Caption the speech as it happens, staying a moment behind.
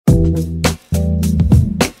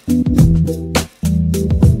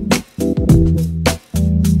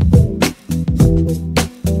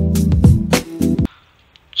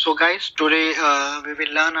we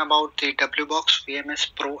will learn about the WBox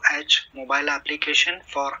VMS Pro H mobile application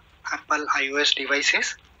for Apple iOS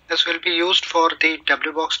devices. This will be used for the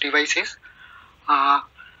WBox devices.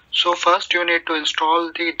 So first you need to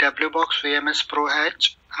install the WBox VMS Pro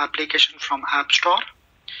H application from App Store.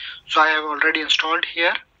 So I have already installed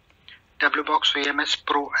here WBox VMS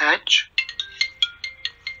Pro H.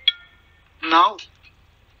 Now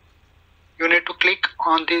you need to click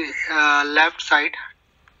on the left side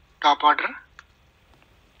top order.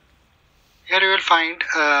 Here you will find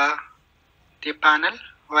the panel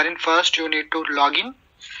wherein first you need to log in.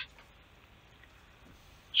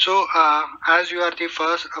 So as you are the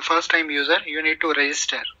first time user, you need to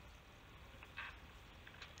register.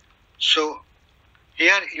 So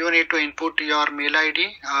here you need to input your mail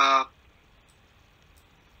ID.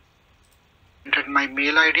 Entered my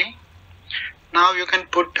mail ID. Now you can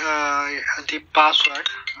put the password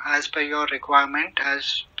as per your requirement,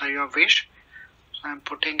 as per your wish. So I am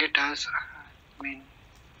putting it as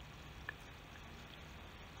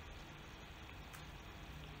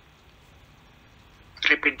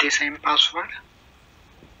repeat the same password.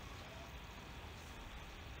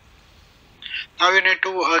 Now you need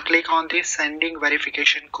to click on the sending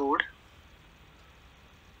verification code.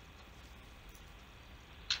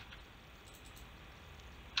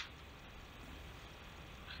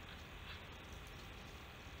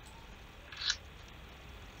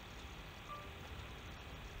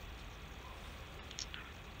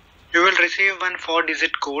 You will receive one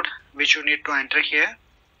 4-digit code which you need to enter here.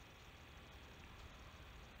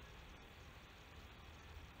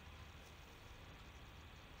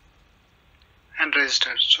 And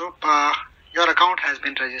register. So your account has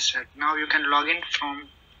been registered. Now you can log in from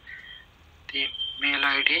the mail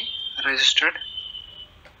ID registered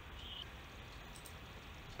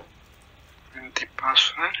and the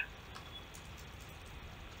password.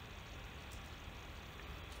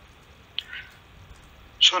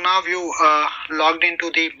 So now you logged into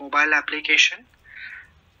the mobile application.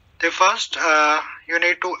 The first you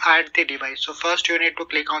need to add the device. So first you need to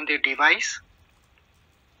click on the device.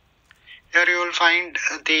 Here you will find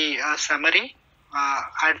the summary.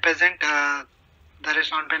 At present there has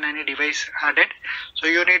not been any device added. So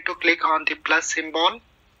you need to click on the plus symbol.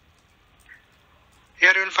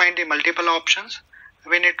 Here you will find the multiple options.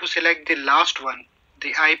 We need to select the last one,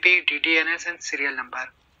 the IP, DDNS and serial number.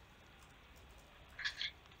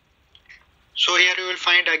 So here you will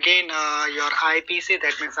find again your IPC,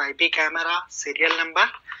 that means IP camera, serial number.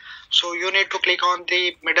 So you need to click on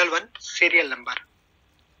the middle one, serial number.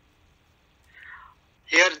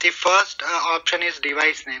 Here the first option is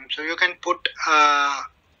device name. So you can put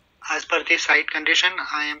as per the site condition.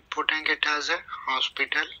 I am putting it as a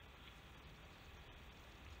hospital.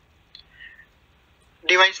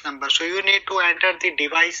 Device number. So you need to enter the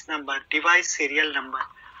device number, device serial number.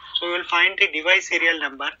 So you will find the device serial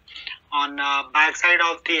number on back side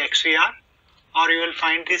of the XVR, or you will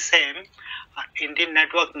find the same in the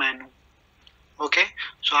network menu. Okay,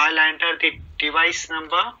 so I'll enter the device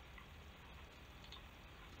number.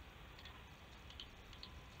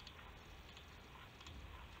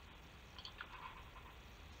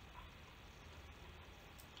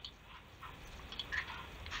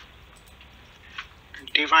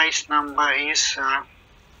 Device number is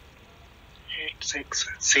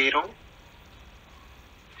 860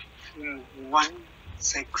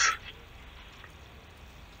 16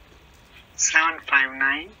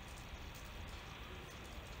 759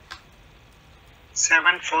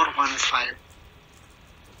 7415.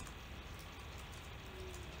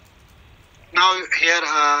 Now here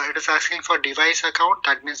it is asking for device account,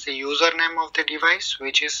 that means the username of the device,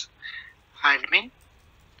 which is admin,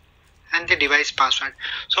 and the device password.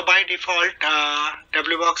 So by default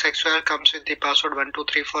WBox XVR comes with the password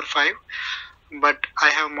 12345, but I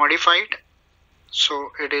have modified,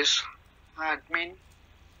 so it is admin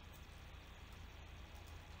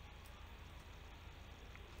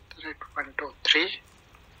 123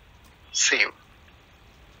 save.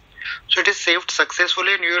 So it is saved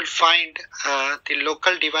successfully, and you will find the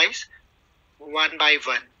local device one by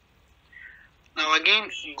one. Now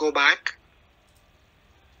again go back.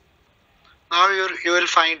 Now you will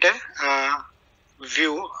find a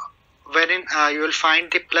view wherein you will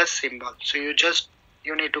find the plus symbol. So you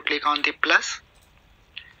need to click on the plus.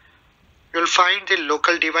 You will find the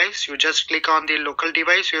local device. You just click on the local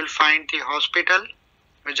device. You will find the hospital.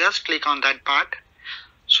 You just click on that part.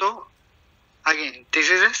 So again, this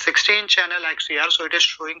is a 16 channel XVR, so it is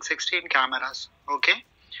showing 16 cameras. Okay,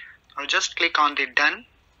 I'll just click on the done,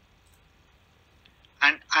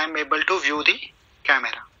 and I am able to view the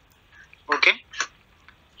camera. Okay,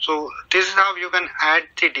 so this is how you can add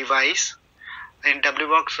the device in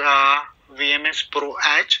WBox VMS Pro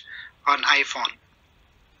H on iPhone.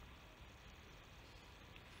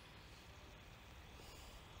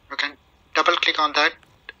 You can double click on that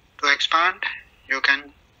to expand. You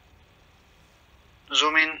can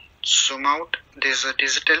zoom in, zoom out. This is a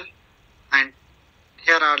digital, and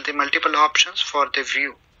here are the multiple options for the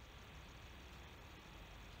view.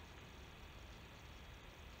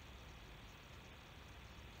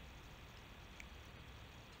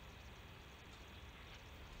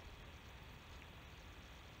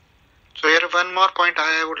 So here one more point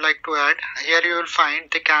I would like to add. Here you will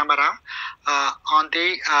find the camera on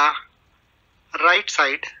the right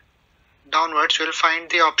side downwards. You will find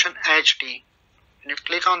the option HD. And if you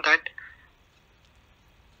click on that,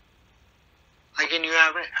 again you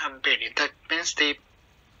have embedded. That means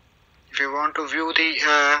if you want to view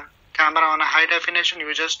the camera on a high definition,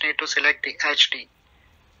 you just need to select the HD.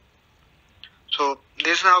 So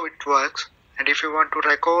this is how it works. And if you want to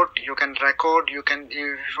record, you can record. If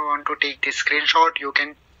you want to take the screenshot, you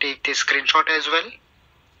can take the screenshot as well.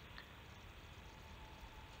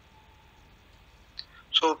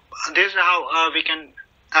 So this is how we can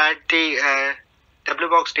add the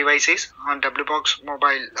WBox devices on WBox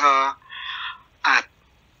mobile app.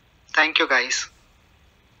 Thank you guys.